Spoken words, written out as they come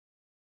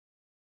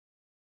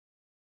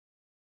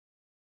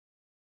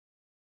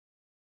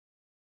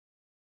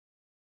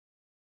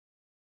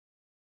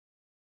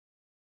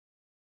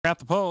at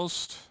the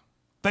post.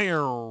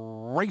 They're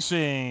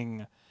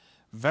racing.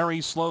 Very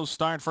slow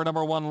start for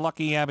number 1,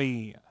 Lucky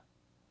Abbey.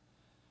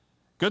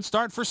 Good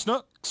start for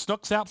Snook.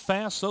 Snook's out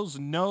fast, so's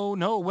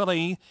No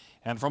Willie.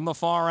 And from the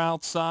far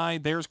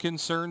outside, there's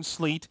Concerned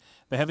Sleet.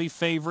 The heavy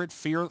favorite,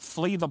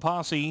 Flee the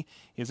Posse,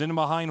 is in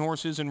behind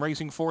horses and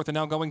racing fourth and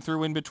now going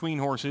through in between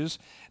horses.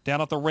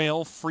 Down at the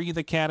rail, Free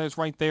the Cat is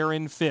right there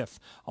in fifth.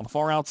 On the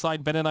far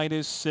outside, Benedict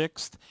is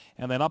sixth.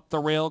 And then up the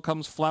rail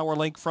comes Flower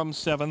Lake from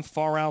seventh.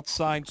 Far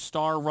outside,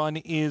 Star Run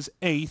is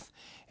eighth.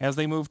 As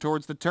they move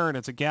towards the turn,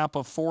 it's a gap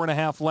of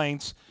 4.5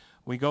 lengths.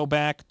 We go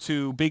back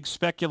to Big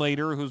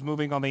Speculator, who's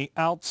moving on the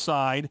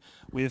outside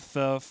with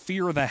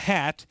Fear the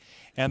Hat.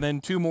 And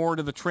then 2 more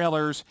to the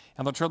trailers,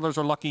 and the trailers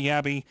are Lucky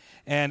Abbey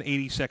and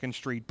 82nd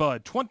Street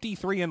Bud.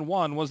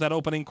 23-1 was that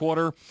opening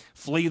quarter.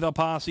 Flee the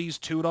Posse's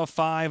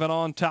 2-5 and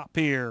on top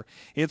here.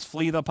 It's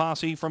Flee the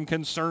Posse from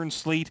Concerned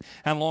Sleet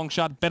and long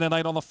shot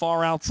Benedict on the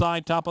far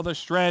outside, top of the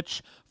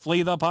stretch.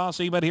 Flee the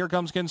Posse, but here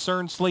comes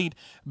Concerned Sleet.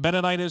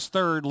 Benedict is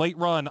third. Late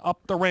run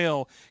up the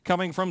rail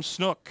coming from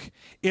Snook.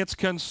 It's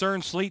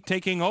Concerned Sleet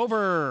taking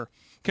over.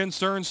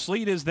 Concerned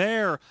Sleet is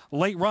there.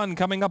 Late run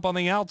coming up on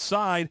the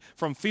outside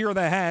from Fear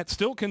the Hat.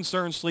 Still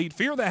Concerned Sleet.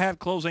 Fear the Hat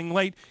closing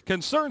late.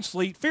 Concerned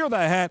Sleet. Fear the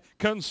Hat.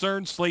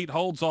 Concerned Sleet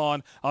holds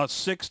on. A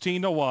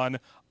 16-1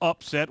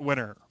 upset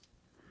winner.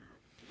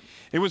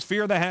 It was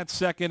Fear the Hat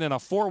second and a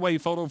 4-way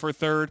photo for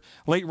third.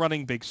 Late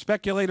running Big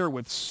Speculator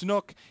with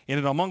Snook. In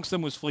and amongst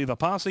them was Flee the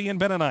Posse and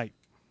Benedict.